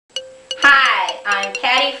I'm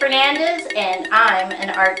Patty Fernandez and I'm an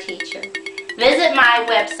art teacher. Visit my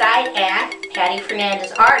website at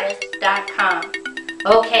pattyfernandezartist.com.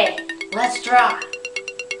 Okay, let's draw.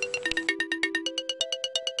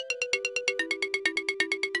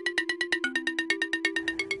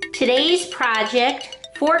 Today's project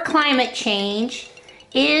for climate change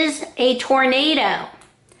is a tornado.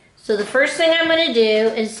 So the first thing I'm going to do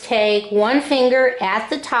is take one finger at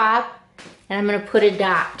the top and I'm going to put a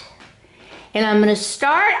dot. And I'm going to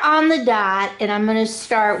start on the dot and I'm going to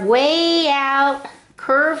start way out,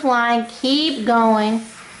 curved line, keep going.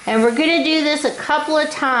 And we're going to do this a couple of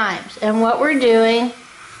times. And what we're doing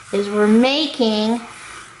is we're making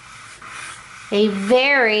a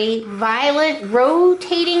very violent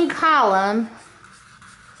rotating column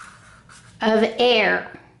of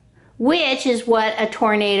air, which is what a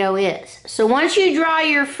tornado is. So once you draw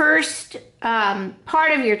your first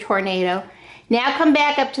part of your tornado, now come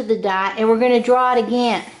back up to the dot and we're going to draw it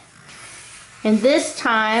again. And this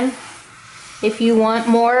time, if you want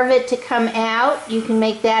more of it to come out, you can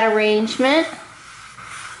make that arrangement.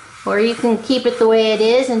 Or you can keep it the way it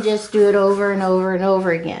is and just do it over and over and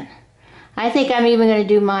over again. I think I'm even going to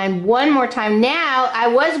do mine one more time. Now, I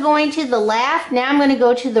was going to the left, now I'm going to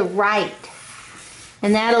go to the right.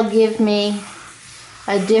 And that'll give me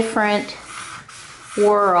a different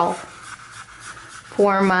whirl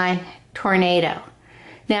for my tornado.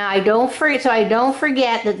 Now I don't forget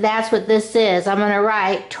that that's what this is. I'm going to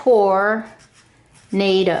write tornado.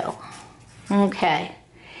 Okay.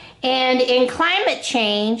 And in climate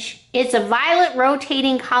change, it's a violent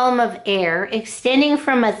rotating column of air extending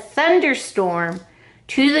from a thunderstorm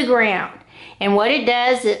to the ground. And what it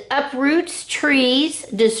does, it uproots trees,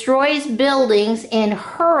 destroys buildings, and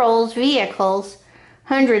hurls vehicles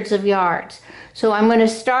hundreds of yards. So I'm going to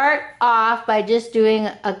start off by just doing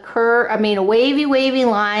a wavy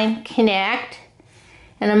line, connect.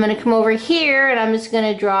 And I'm going to come over here and I'm just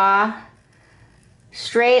going to draw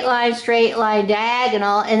straight line,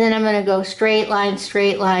 diagonal. And then I'm going to go straight line,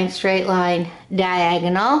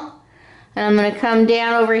 diagonal. And I'm going to come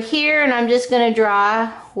down over here and I'm just going to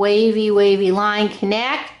draw wavy line,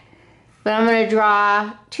 connect. But I'm going to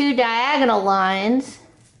draw two diagonal lines,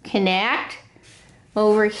 connect.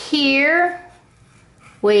 Over here,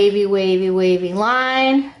 wavy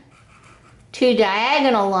line, two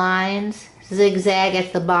diagonal lines, zigzag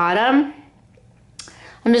at the bottom.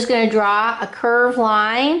 I'm just going to draw a curved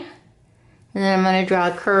line, and then I'm going to draw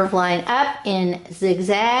a curved line up and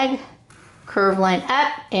zigzag, curved line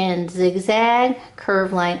up and zigzag,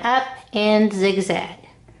 curved line up and zigzag.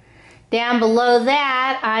 Down below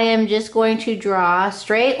that, I am just going to draw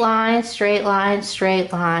straight line, connect.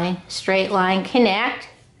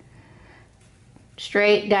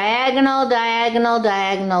 Straight diagonal,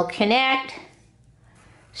 connect.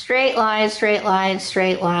 Straight line,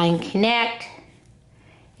 connect.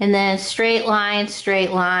 And then straight line.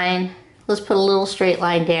 Let's put a little straight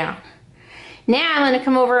line down. Now I'm going to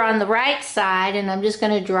come over on the right side and I'm just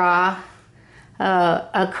going to draw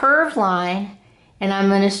a curved line. And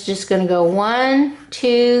I'm just going to go 1,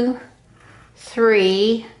 2,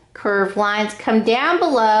 3 curved lines. Come down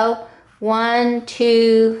below, 1,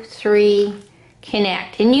 2, 3,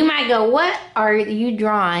 connect. And you might go, what are you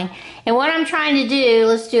drawing? And what I'm trying to do,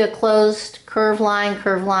 let's do a closed curved line,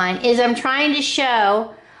 is I'm trying to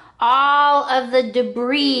show all of the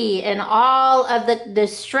debris and all of the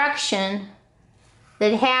destruction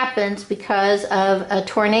that happens because of a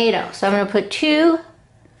tornado. So I'm going to put two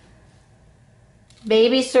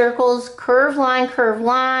baby circles, curved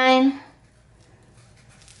line.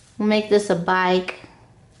 We'll make this a bike.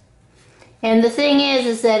 And the thing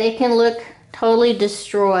is that it can look totally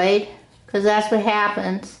destroyed because that's what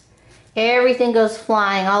happens. Everything goes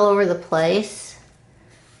flying all over the place.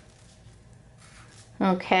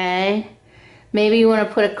 Okay. Maybe you want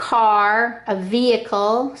to put a car, a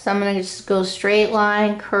vehicle. So I'm going to just go straight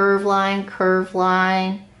line, curved line,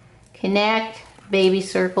 connect, baby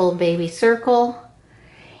circle.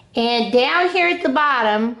 And down here at the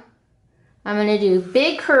bottom, I'm going to do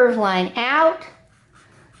big curved line out,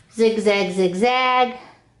 zigzag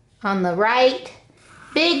on the right,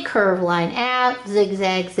 big curved line out,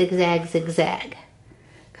 zigzag.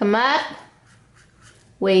 Come up,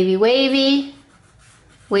 wavy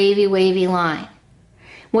line.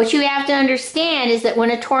 What you have to understand is that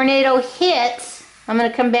when a tornado hits, I'm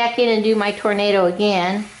going to come back in and do my tornado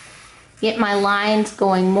again, get my lines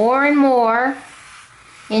going more and more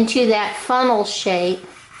into that funnel shape.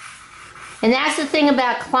 And that's the thing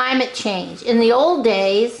about climate change. In the old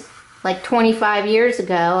days, like 25 years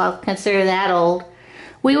ago, I'll consider that old,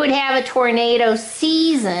 we would have a tornado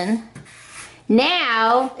season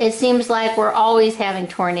Now it seems like we're always having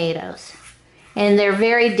tornadoes, and they're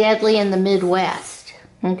very deadly in the Midwest,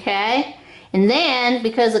 okay? And then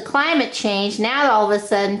because of climate change, now all of a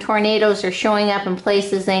sudden tornadoes are showing up in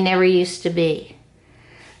places they never used to be.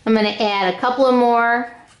 I'm going to add a couple of more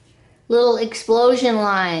little explosion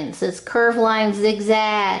lines. It's curved line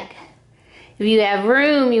zigzag. If you have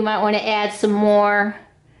room, you might want to add some more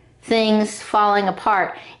things falling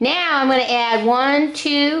apart. Now I'm going to add 1,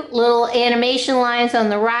 2 little animation lines on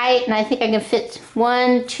the right, and I think I can fit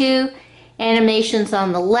 1, 2 animations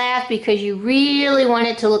on the left because you really want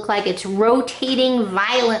it to look like it's rotating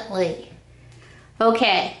violently.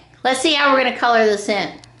 Okay, let's see how we're going to color this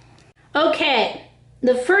in. Okay,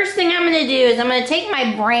 the first thing I'm going to do is I'm going to take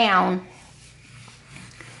my brown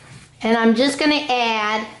and I'm just going to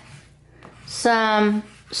add some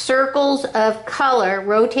circles of color,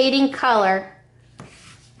 rotating color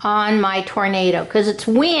on my tornado because it's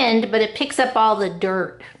wind, but it picks up all the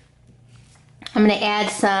dirt. I'm going to add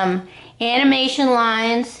some animation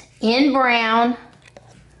lines in brown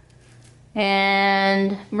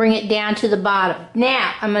and bring it down to the bottom.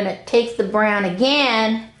 Now I'm going to take the brown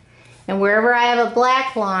again, and wherever I have a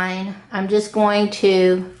black line, I'm just going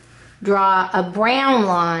to draw a brown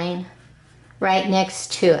line right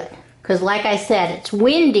next to it. Because like I said, it's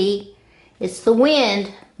windy, it's the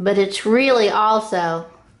wind, but it's really also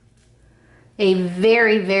a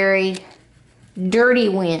very, very dirty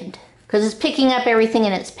wind because it's picking up everything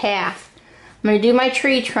in its path. I'm going to do my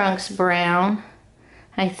tree trunks brown.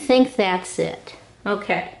 I think that's it.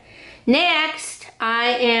 Okay. Next,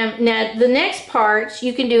 now the next parts,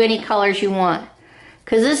 you can do any colors you want.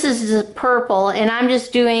 Because this is the purple, and I'm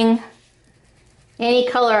just doing any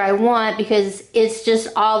color I want because it's just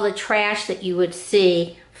all the trash that you would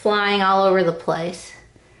see flying all over the place.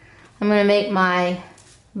 I'm going to make my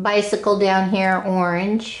bicycle down here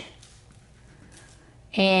orange.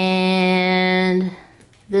 And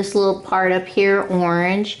this little part up here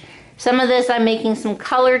orange. Some of this I'm making some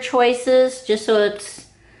color choices just so it's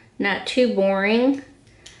not too boring.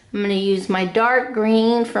 I'm going to use my dark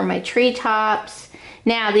green for my treetops.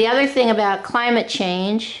 Now the other thing about climate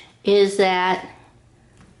change is that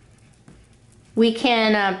we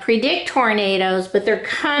can predict tornadoes, but they're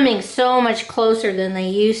coming so much closer than they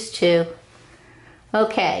used to.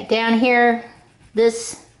 Okay, down here,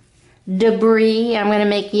 this debris I'm going to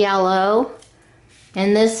make yellow,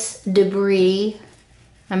 and this debris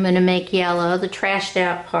I'm going to make yellow, the trashed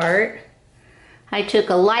out part. I took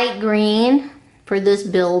a light green for this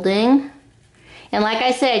building, and like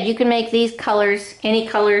I said, you can make these colors any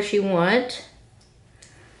colors you want.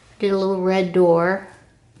 Did a little red door.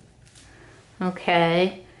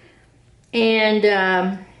 Okay,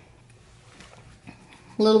 and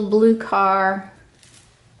little blue car,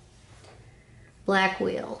 black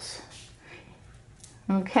wheels.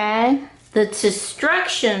 Okay, the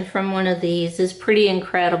destruction from one of these is pretty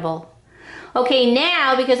incredible. Okay,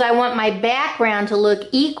 now because I want my background to look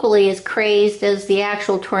equally as crazed as the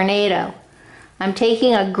actual tornado, I'm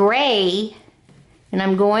taking a gray and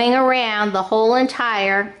I'm going around the whole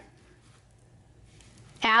entire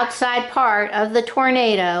outside part of the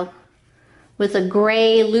tornado with a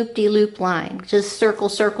gray loop-de-loop line. Just circle,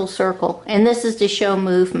 circle, circle. And this is to show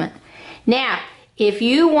movement. Now, if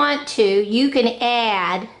you want to, you can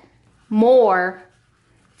add more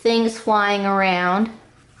things flying around.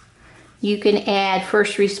 You can add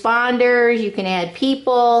first responders, you can add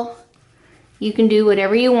people, you can do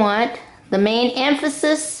whatever you want. The main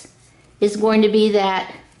emphasis is going to be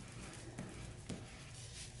that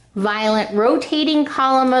violent rotating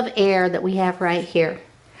column of air that we have right here.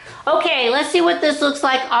 Okay, let's see what this looks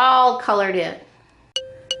like all colored in.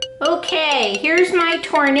 Okay, here's my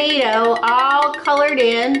tornado all colored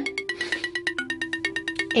in.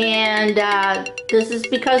 And this is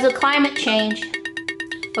because of climate change.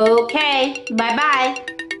 Okay, bye-bye.